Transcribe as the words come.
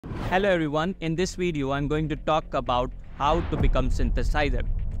Hello everyone, in this video I'm going to talk about how to become synthesizer.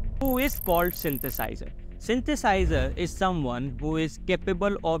 Who is called synthesizer? Synthesizer is someone who is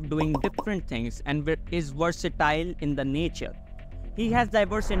capable of doing different things and is versatile in the nature. He has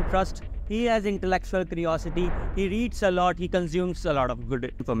diverse interests, he has intellectual curiosity, he reads a lot, he consumes a lot of good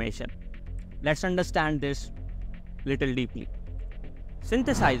information. Let's understand this little deeply.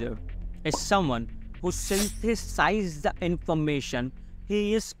 Synthesizer is someone who synthesizes the information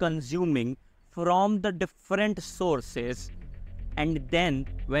he is consuming from the different sources, and then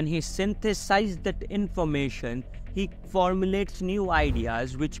when he synthesizes that information, he formulates new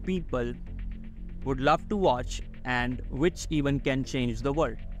ideas which people would love to watch and which even can change the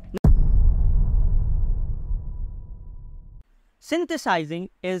world. Synthesizing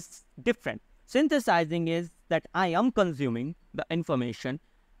is different. Synthesizing is that I am consuming the information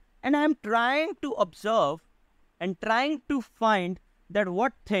and I am trying to observe and trying to find that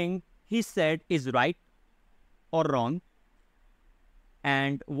what thing he said is right or wrong,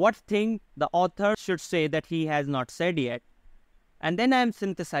 and what thing the author should say that he has not said yet. And then I am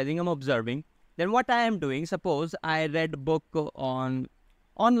synthesizing, I'm observing. Then what I am doing, suppose I read a book on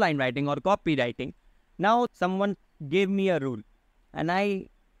online writing or copywriting. Now someone gave me a rule and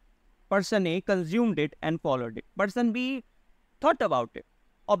person A consumed it and followed it. Person B thought about it,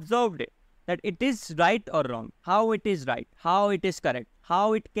 observed it, that it is right or wrong, how it is right, how it is correct,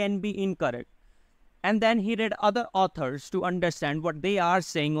 how it can be incorrect. And then he read other authors to understand what they are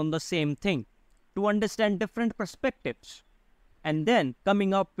saying on the same thing, to understand different perspectives. And then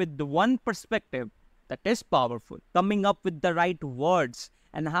coming up with the one perspective that is powerful, coming up with the right words,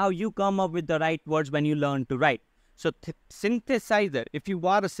 and how you come up with the right words when you learn to write. So synthesizer, if you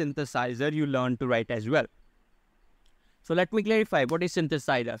are a synthesizer, you learn to write as well. So let me clarify, what is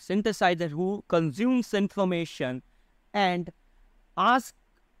synthesizer? Synthesizer who consumes information and asks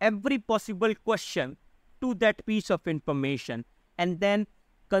every possible question to that piece of information, and then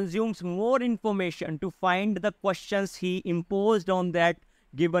consumes more information to find the questions he imposed on that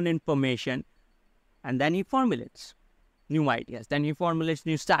given information, and then he formulates new ideas, then he formulates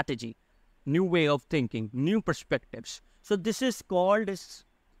new strategy, new way of thinking, new perspectives. So this is called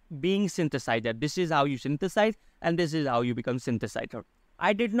being synthesizer. This is how you synthesize, and this is how you become synthesizer.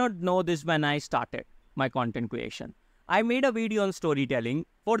 I did not know this when I started my content creation. I made a video on storytelling.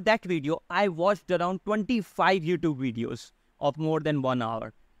 For that video, I watched around 25 YouTube videos of more than 1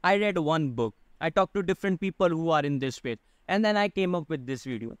 hour. I read one book. I talked to different people who are in this space. And then I came up with this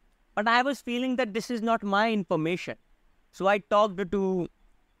video. But I was feeling that this is not my information. So I talked to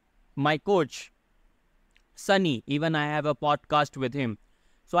my coach, Sunny. Even I have a podcast with him.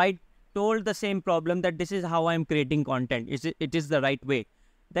 So I told the same problem, that this is how I'm creating content. It is the right way.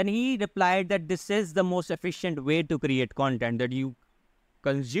 Then he replied that this is the most efficient way to create content, that you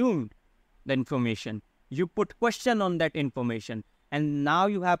consume the information, you put question on that information, and now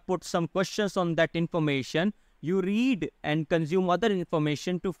you have put some questions on that information, you read and consume other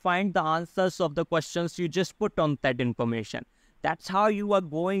information to find the answers of the questions you just put on that information. That's how you are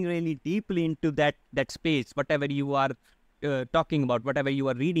going really deeply into that space, whatever you are talking about, whatever you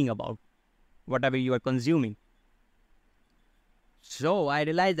are reading about, whatever you are consuming. So I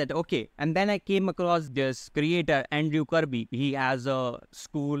realized that, okay, and then I came across this creator, Andrew Kirby. He has a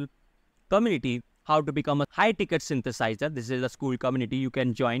school community, how to become a high-ticket synthesizer. This is a school community you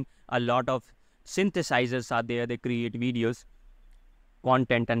can join. A lot of synthesizers are there. They create videos,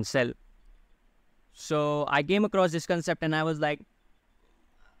 content, and sell. So I came across this concept and I was like,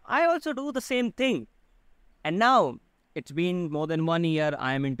 I also do the same thing. And now it's been more than 1 year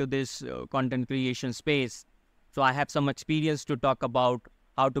I am into this content creation space. So I have some experience to talk about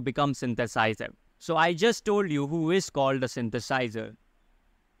how to become synthesizer. So I just told you who is called a synthesizer.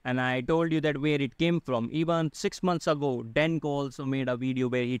 And I told you that where it came from. Even 6 months ago, Denko also made a video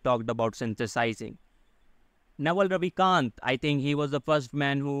where he talked about synthesizing. Naval Ravikant, I think he was the first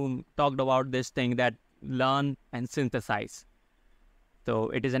man who talked about this thing, that learn and synthesize. So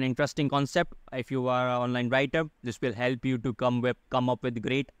it is an interesting concept. If you are an online writer, this will help you to come up with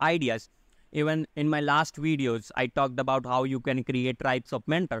great ideas. Even in my last videos, I talked about how you can create types of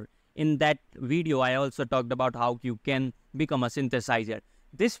mentor. In that video, I also talked about how you can become a synthesizer.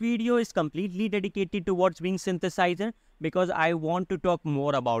 This video is completely dedicated towards being synthesizer because I want to talk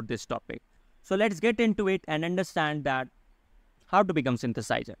more about this topic. So let's get into it and understand that how to become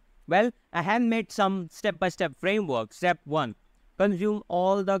synthesizer. Well, I have made some step-by-step framework. Step 1, consume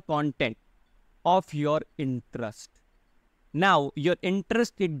all the content of your interest. Now, your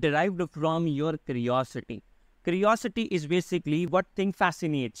interest is derived from your curiosity. Curiosity is basically what thing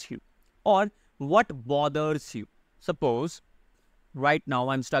fascinates you or what bothers you. Suppose right now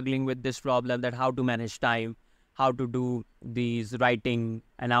I'm struggling with this problem, that how to manage time, how to do these writing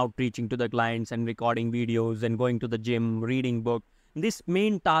and outreaching to the clients and recording videos and going to the gym, reading book. This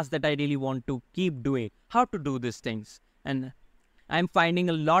main task that I really want to keep doing, how to do these things. And I'm finding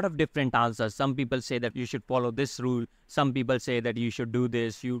a lot of different answers. Some people say that you should follow this rule. Some people say that you should do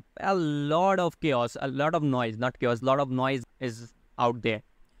this. A lot of chaos, a lot of noise, not chaos, a lot of noise is out there.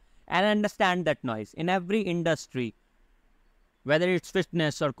 And understand that noise. In every industry, whether it's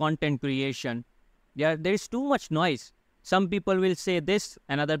fitness or content creation, there is too much noise. Some people will say this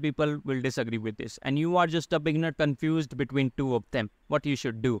and other people will disagree with this. And you are just a beginner confused between two of them, what you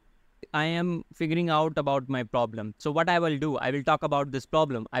should do. I am figuring out about my problem. So what I will do, I will talk about this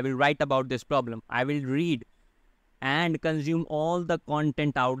problem. I will write about this problem. I will read and consume all the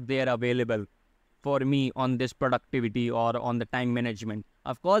content out there available for me on this productivity or on the time management.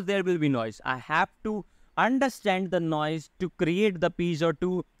 Of course, there will be noise. I have to understand the noise to create the piece or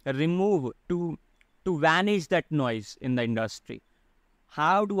to remove, to vanish that noise in the industry.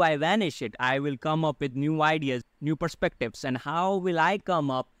 How do I vanish it? I will come up with new ideas, new perspectives. And how will I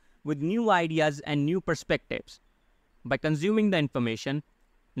come up with new ideas and new perspectives? By consuming the information?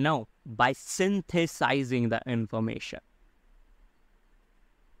 No, by synthesizing the information.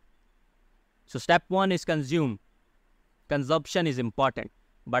 So step one is consume. Consumption is important,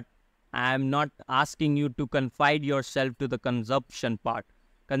 but I am not asking you to confine yourself to the consumption part.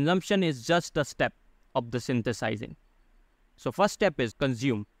 Consumption is just a step of the synthesizing. So first step is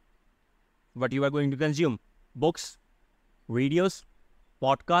consume. What you are going to consume? Books, videos,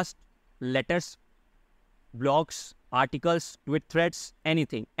 podcasts, letters, blogs, articles, tweet threads,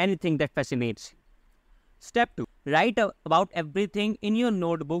 anything that fascinates you. Step 2, write about everything in your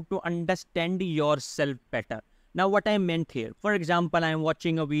notebook to understand yourself better. Now what I meant here, for example, I am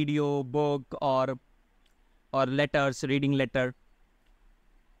watching a video, book or letters, reading letter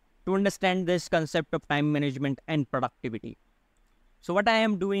to understand this concept of time management and productivity. So what I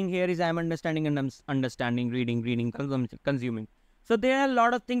am doing here is I am understanding, reading, consuming. So there are a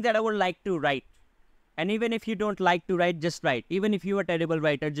lot of things that I would like to write. And even if you don't like to write, just write. Even if you are a terrible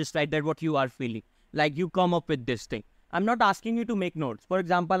writer, just write that what you are feeling. Like you come up with this thing. I'm not asking you to make notes. For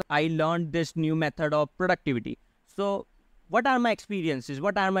example, I learned this new method of productivity. So what are my experiences?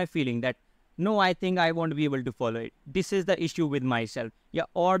 What are my feelings that, no, I think I won't be able to follow it. This is the issue with myself. Yeah,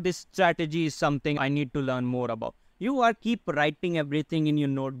 or this strategy is something I need to learn more about. You are keep writing everything in your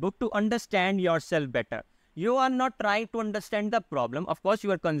notebook to understand yourself better. You are not trying to understand the problem. Of course,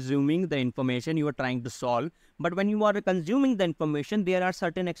 you are consuming the information you are trying to solve. But when you are consuming the information, there are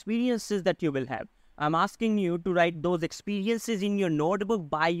certain experiences that you will have. I'm asking you to write those experiences in your notebook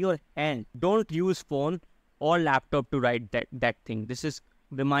by your hand. Don't use phone or laptop to write that thing. This is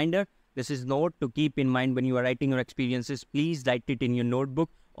reminder. This is note to keep in mind when you are writing your experiences. Please write it in your notebook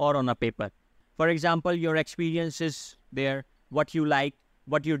or on a paper. For example, your experiences there, what you like,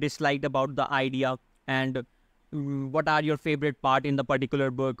 what you disliked about the idea, and what are your favorite part in the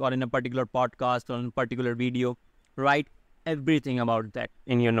particular book or in a particular podcast or in a particular video. Write everything about that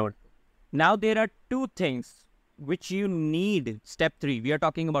in your note. Now there are two things which you need. Step 3. We are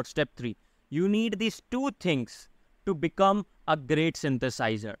talking about step 3. You need these two things to become a great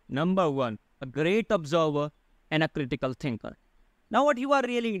synthesizer. Number 1, a great observer and a critical thinker. Now what you are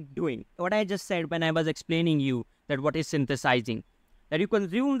really doing, what I just said when I was explaining you that what is synthesizing, that you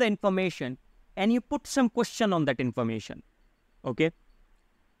consume the information and you put some question on that information. Okay?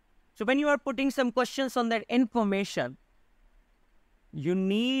 So when you are putting some questions on that information, you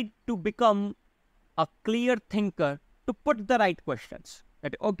need to become a clear thinker to put the right questions.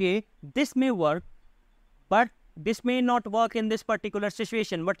 That, okay, this may work, but this may not work in this particular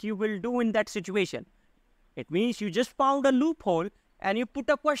situation. What you will do in that situation? It means you just found a loophole and you put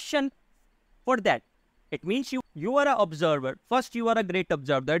a question for that. It means you are an observer. First, you are a great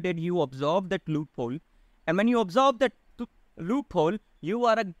observer that you observe that loophole. And when you observe that loophole, you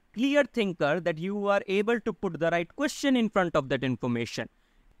are a clear thinker that you are able to put the right question in front of that information.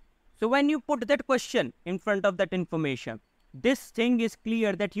 So when you put that question in front of that information, this thing is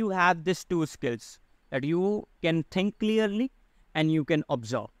clear that you have these two skills, that you can think clearly and you can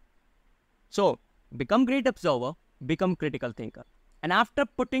observe. So become great observer, become critical thinker. And after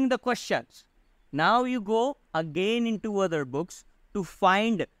putting the questions, now you go again into other books to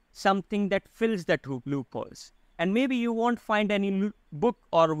find something that fills that loopholes. And maybe you won't find any book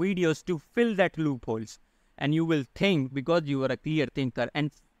or videos to fill that loopholes. And you will think, because you are a clear thinker,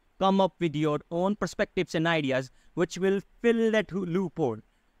 and come up with your own perspectives and ideas which will fill that loophole.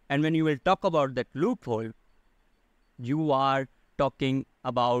 And when you will talk about that loophole, you are talking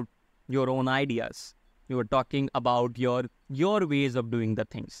about your own ideas. You are talking about your ways of doing the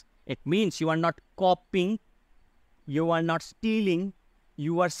things. It means you are not copying, you are not stealing,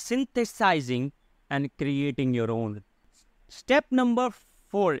 you are synthesizing and creating your own. Step number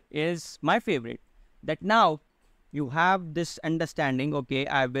 4 is my favorite. That now you have this understanding, okay,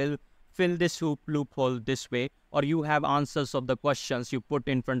 I will fill this loophole this way, or you have answers of the questions you put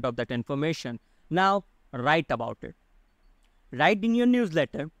in front of that information. Now write about it. Write in your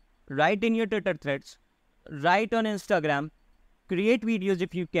newsletter, write in your Twitter threads, write on Instagram, create videos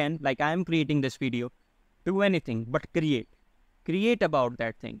if you can, like I am creating this video. Do anything, but create about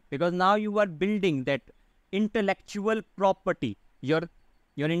that thing, because now you are building that intellectual property. Your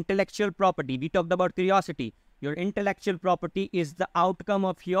intellectual property, we talked about curiosity. Your intellectual property is the outcome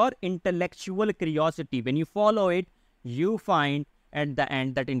of your intellectual curiosity. When you follow it, you find at the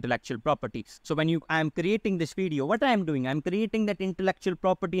end that intellectual property. So when I am creating this video, what I am doing, I am creating that intellectual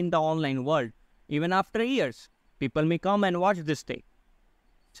property in the online world. Even after years, people may come and watch this thing.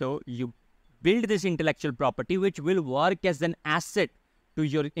 So you build this intellectual property which will work as an asset to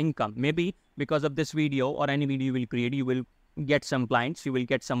your income. Maybe because of this video or any video you will create, you will get some clients, you will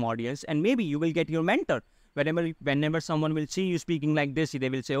get some audience, and maybe you will get your mentor. Whenever someone will see you speaking like this, they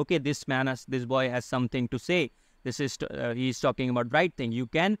will say, okay, this boy has something to say. He's talking about right thing. You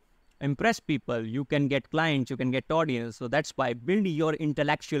can impress people, you can get clients, you can get audience. So that's why build your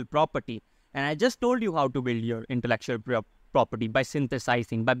intellectual property. And I just told you how to build your intellectual property by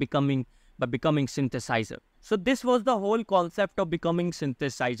synthesizing, by becoming synthesizer. So this was the whole concept of becoming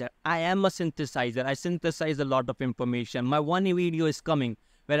synthesizer. I am a synthesizer. I synthesize a lot of information. My one video is coming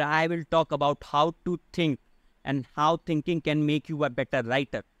where I will talk about how to think and how thinking can make you a better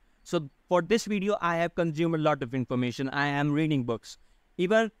writer. So for this video, I have consumed a lot of information. I am reading books.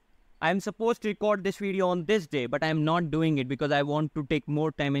 Even I am supposed to record this video on this day, but I am not doing it because I want to take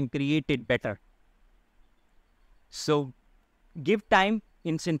more time and create it better. So give time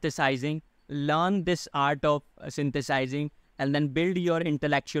in synthesizing, learn this art of synthesizing, and then build your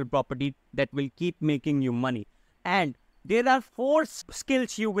intellectual property that will keep making you money. And there are 4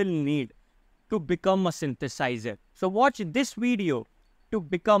 skills you will need to become a synthesizer. So watch this video to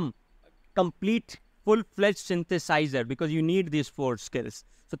become complete full-fledged synthesizer, because you need these 4 skills.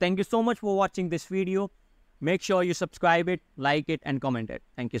 So thank you so much for watching this video. Make sure you subscribe it, like it, and comment it.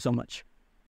 Thank you so much.